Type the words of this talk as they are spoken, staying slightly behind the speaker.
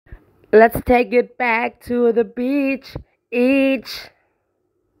Let's take it back to the beach. Each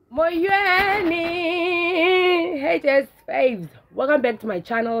Moyeni. Hey, just faves. Welcome back to my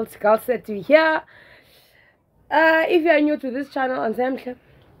channel. Skalsetu here. If you are new to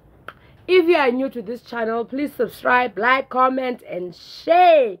this channel, please subscribe, like, comment, and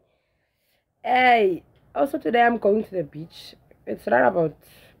share. Hey, also today I'm going to the beach. It's right about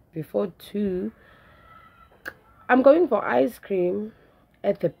before 2. I'm going for ice cream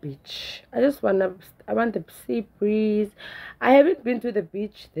at the beach. I want the sea breeze. I haven't been to the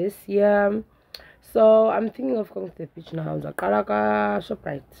beach this year, so I'm thinking of going to the beach now. Zakalaka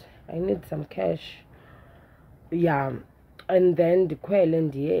Shoprite. I need some cash. Yeah, and then the Quail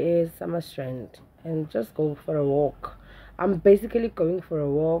and the Summer Strand, and just go for a walk. I'm basically going for a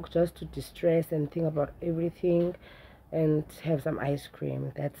walk just to distress and think about everything and have some ice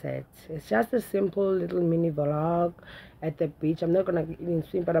cream. That's it. It's just a simple little mini vlog at the beach. I'm not gonna even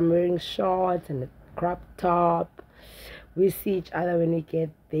swim, but I'm wearing shorts and a crop top. We see each other when we get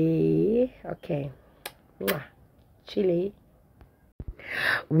there. Okay. Mwah. Chili.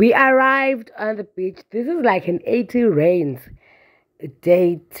 We arrived on the beach. This is like an 80 rains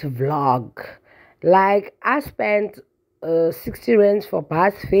date vlog. Like I spent 60 rands for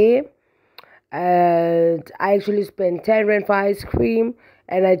bus fare, and I actually spent 10 rand for ice cream,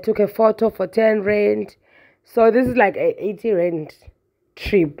 and I took a photo for 10 rand. So this is like a 80 rand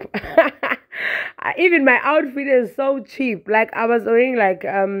trip. Even my outfit is so cheap. Like I was wearing like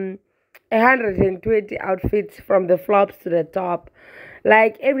 120 outfits from the flops to the top.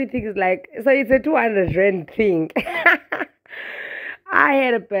 Like everything is like, so it's a 200 rand thing. I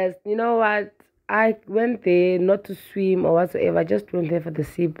had a best. You know what? I went there not to swim or whatsoever. I just went there for the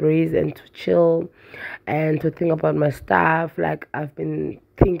sea breeze and to chill and to think about my stuff. Like I've been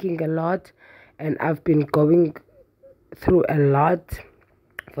thinking a lot and I've been going through a lot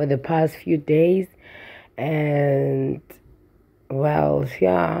for the past few days. And well,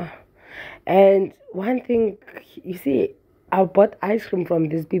 yeah. And one thing, you see, I bought ice cream from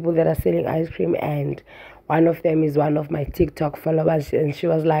these people that are selling ice cream, and one of them is one of my TikTok followers, and she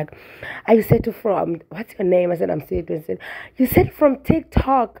was like, "I said to from what's your name?" I said, "I'm Sid." I said, "You said from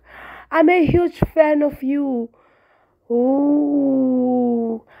TikTok. I'm a huge fan of you."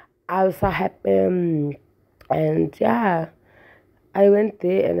 Ooh, I was so happy, and yeah, I went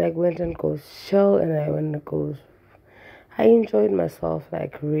there and I went and go chill, and I went and go. I enjoyed myself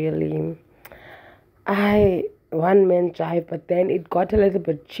like really. I one man drive, but then it got a little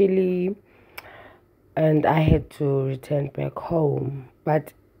bit chilly and I had to return back home.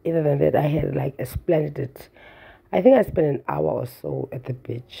 But other than that, I had like a splendid. I think I spent an hour or so at the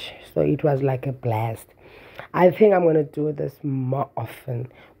beach, so it was like a blast. I think I'm gonna do this more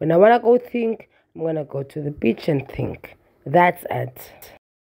often. When I wanna go think, I'm gonna go to the beach and think. That's it.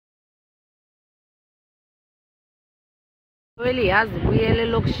 Really has really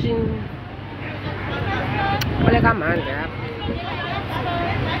location. Olha a manga.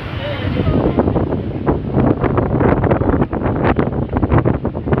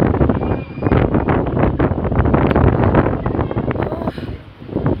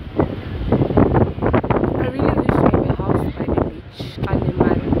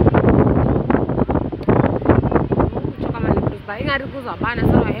 So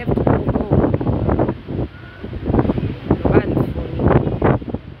I have to go home.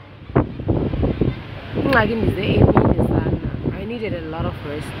 I needed a lot of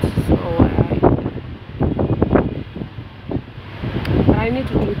rest, so I need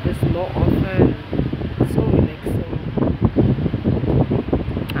to do this more often. It's so relaxing.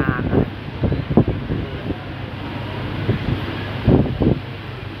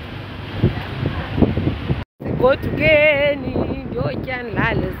 Go to Kenny.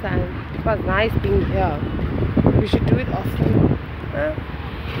 It was nice being here. We should do it often.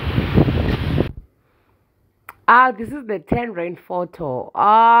 This is the 10 rand photo.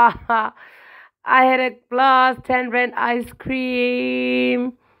 I had a blast. 10 rand ice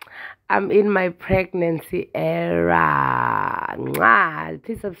cream. I'm in my pregnancy era. Mwah.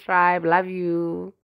 Please subscribe. Love you.